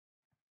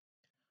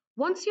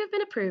Once you have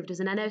been approved as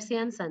an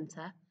NOCN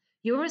Centre,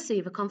 you will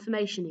receive a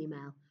confirmation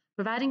email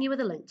providing you with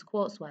a link to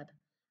QuartzWeb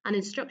and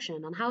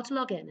instruction on how to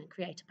log in and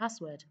create a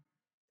password.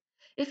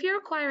 If you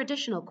require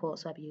additional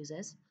QuartzWeb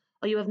users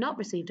or you have not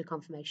received a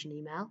confirmation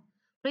email,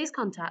 please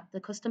contact the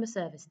customer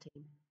service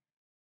team.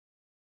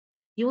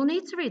 You will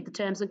need to read the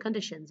terms and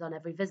conditions on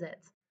every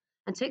visit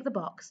and tick the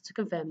box to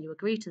confirm you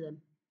agree to them.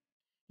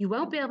 You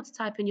won't be able to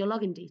type in your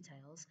login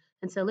details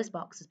until this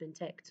box has been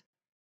ticked.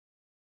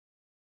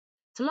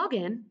 To log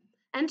in,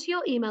 enter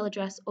your email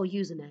address or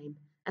username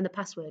and the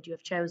password you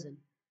have chosen.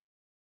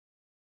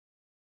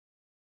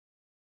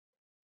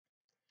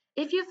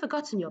 If you've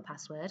forgotten your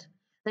password,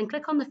 then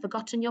click on the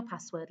Forgotten Your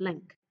Password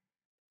link.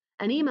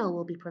 An email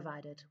will be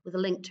provided with a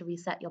link to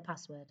reset your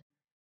password.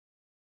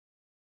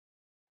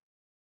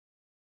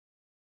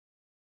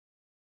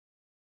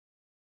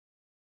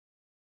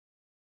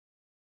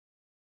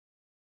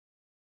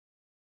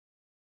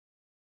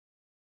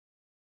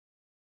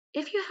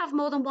 If you have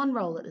more than one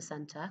role at the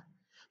centre,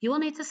 you will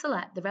need to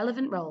select the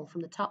relevant role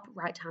from the top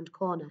right-hand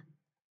corner.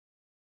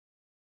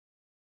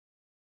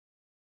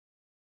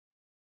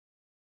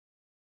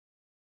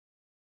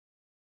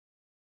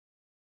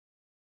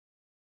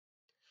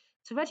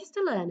 To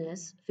register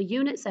learners for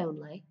units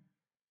only,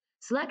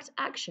 select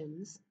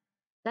Actions,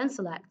 then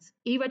select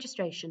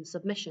e-registration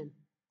submission.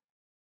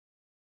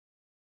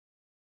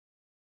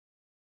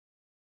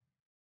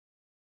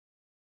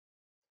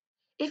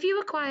 If you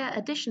require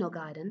additional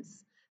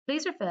guidance,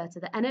 please refer to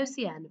the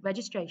NOCN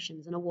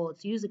Registrations and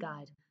Awards User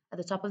Guide at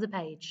the top of the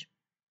page.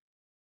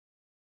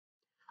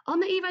 On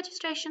the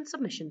e-registration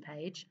submission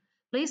page,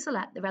 please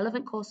select the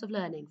relevant course of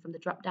learning from the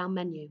drop-down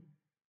menu.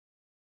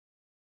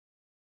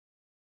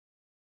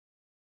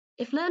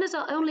 If learners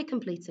are only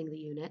completing the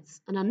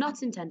units and are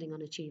not intending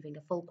on achieving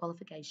a full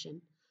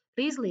qualification,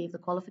 please leave the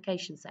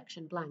qualification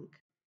section blank.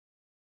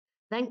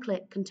 Then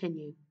click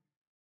Continue.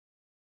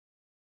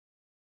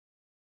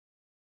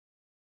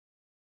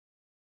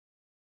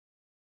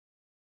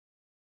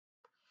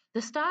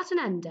 The start and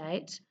end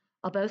date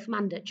are both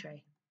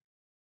mandatory.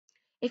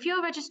 If you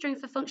are registering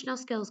for functional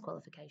skills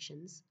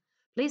qualifications,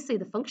 please see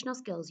the Functional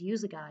Skills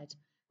User Guide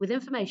with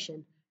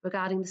information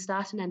regarding the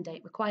start and end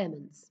date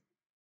requirements.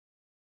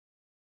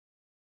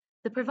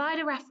 The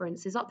provider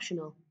reference is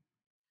optional.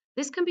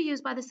 This can be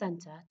used by the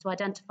centre to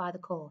identify the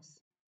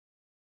course.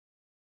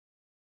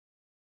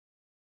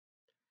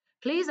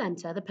 Please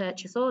enter the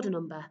purchase order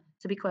number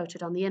to be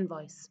quoted on the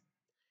invoice.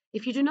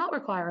 If you do not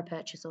require a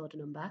purchase order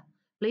number,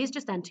 please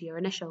just enter your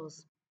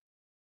initials.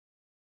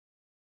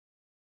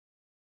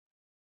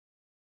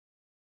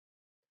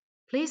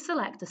 Please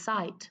select a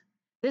site.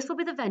 This will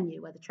be the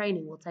venue where the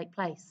training will take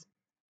place.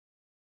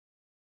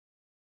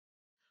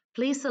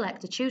 Please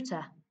select a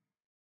tutor.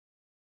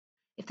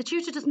 If the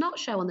tutor does not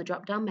show on the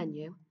drop-down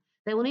menu,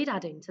 they will need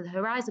adding to the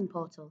Horizon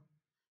portal.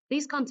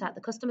 Please contact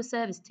the customer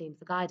service team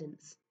for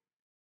guidance.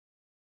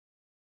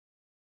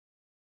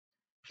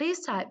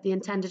 Please type the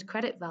intended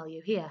credit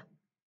value here.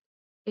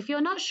 If you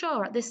are not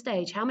sure at this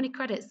stage how many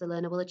credits the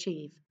learner will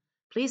achieve,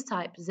 please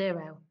type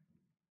 0.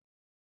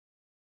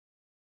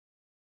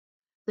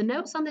 The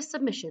notes on this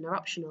submission are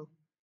optional.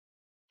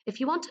 If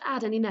you want to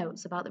add any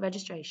notes about the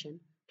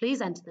registration,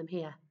 please enter them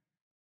here.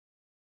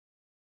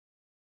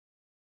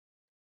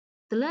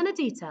 The learner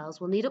details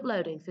will need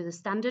uploading through the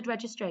standard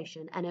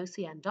registration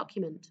NOCN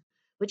document,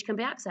 which can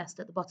be accessed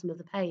at the bottom of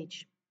the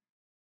page.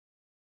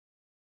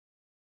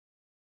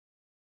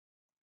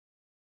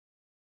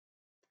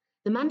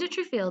 The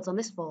mandatory fields on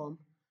this form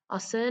are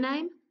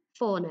surname,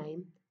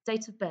 forename,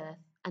 date of birth,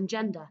 and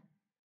gender.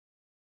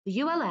 The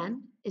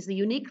ULN is the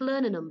unique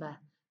learner number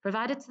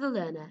provided to the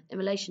learner in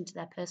relation to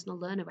their personal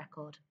learner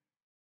record.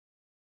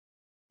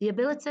 The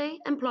ability,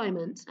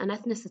 employment, and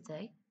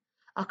ethnicity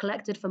are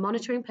collected for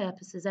monitoring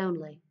purposes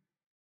only.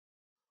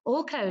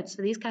 All codes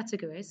for these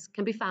categories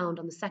can be found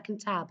on the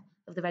second tab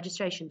of the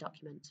registration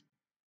document.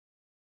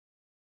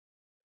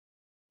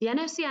 The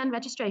NOCN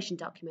registration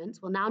document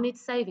will now need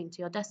saving to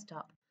your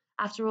desktop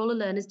after all the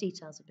learner's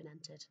details have been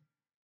entered.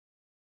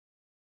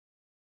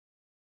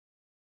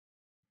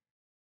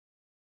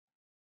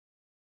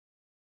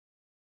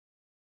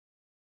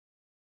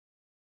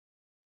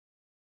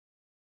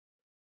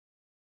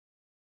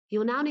 You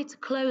will now need to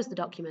close the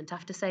document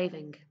after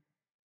saving.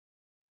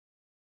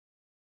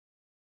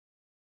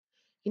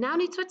 You now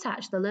need to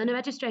attach the learner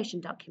registration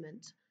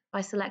document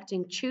by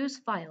selecting Choose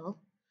File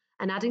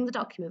and adding the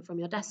document from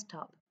your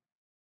desktop.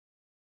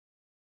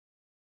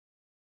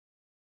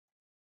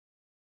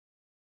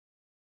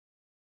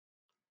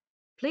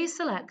 Please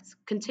select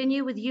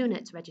Continue with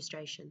Unit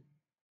Registration.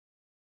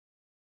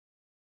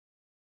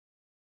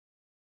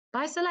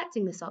 By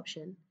selecting this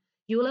option,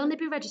 you will only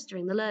be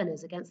registering the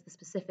learners against the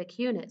specific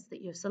units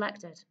that you have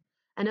selected,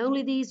 and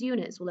only these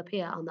units will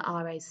appear on the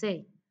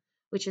RAC,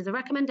 which is a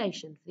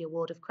recommendation for the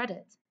award of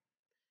credit.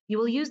 You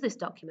will use this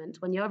document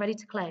when you are ready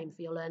to claim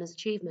for your learners'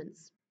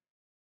 achievements.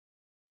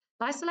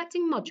 By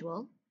selecting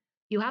Module,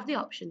 you have the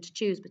option to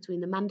choose between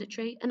the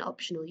mandatory and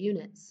optional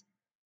units.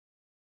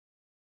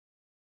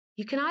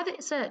 You can either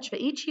search for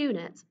each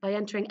unit by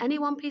entering any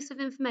one piece of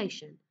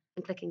information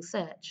and clicking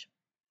Search.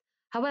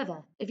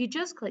 However, if you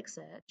just click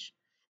Search,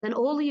 then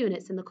all the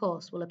units in the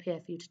course will appear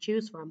for you to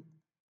choose from.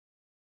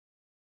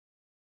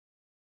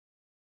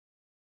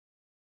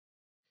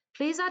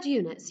 Please add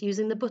units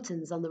using the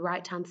buttons on the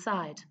right-hand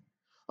side,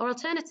 or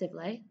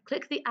alternatively,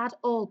 click the Add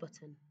All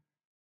button.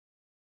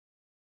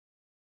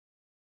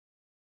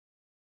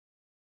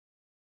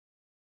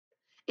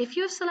 If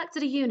you have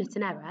selected a unit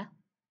in error,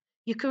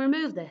 you can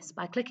remove this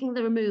by clicking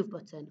the Remove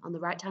button on the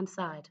right-hand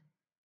side.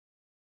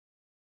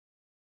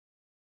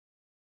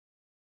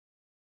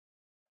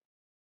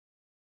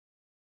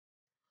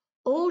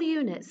 All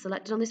units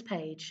selected on this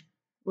page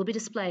will be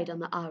displayed on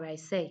the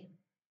RAC.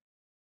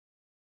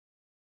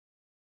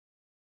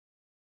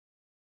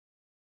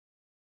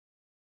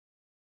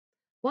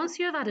 Once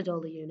you have added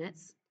all the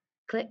units,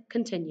 click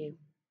Continue.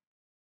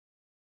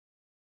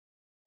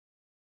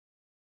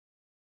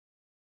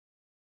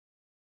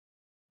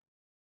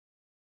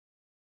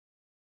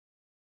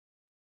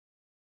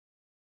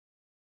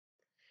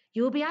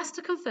 You will be asked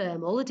to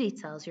confirm all the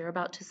details you're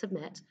about to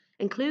submit,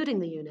 including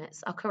the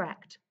units, are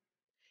correct.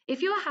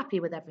 If you are happy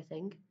with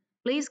everything,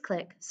 please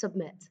click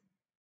Submit.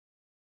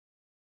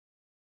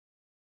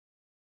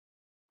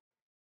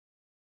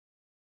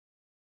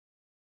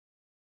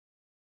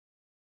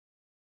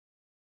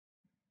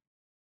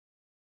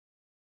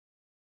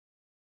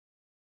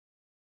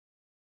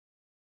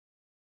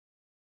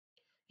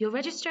 Your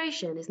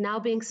registration is now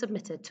being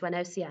submitted to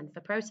NOCN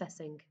for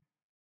processing.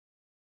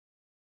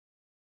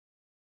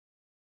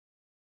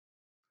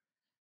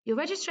 Your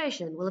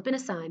registration will have been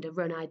assigned a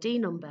Run ID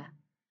number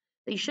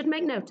that you should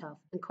make note of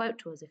and quote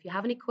to us if you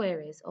have any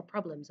queries or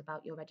problems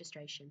about your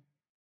registration.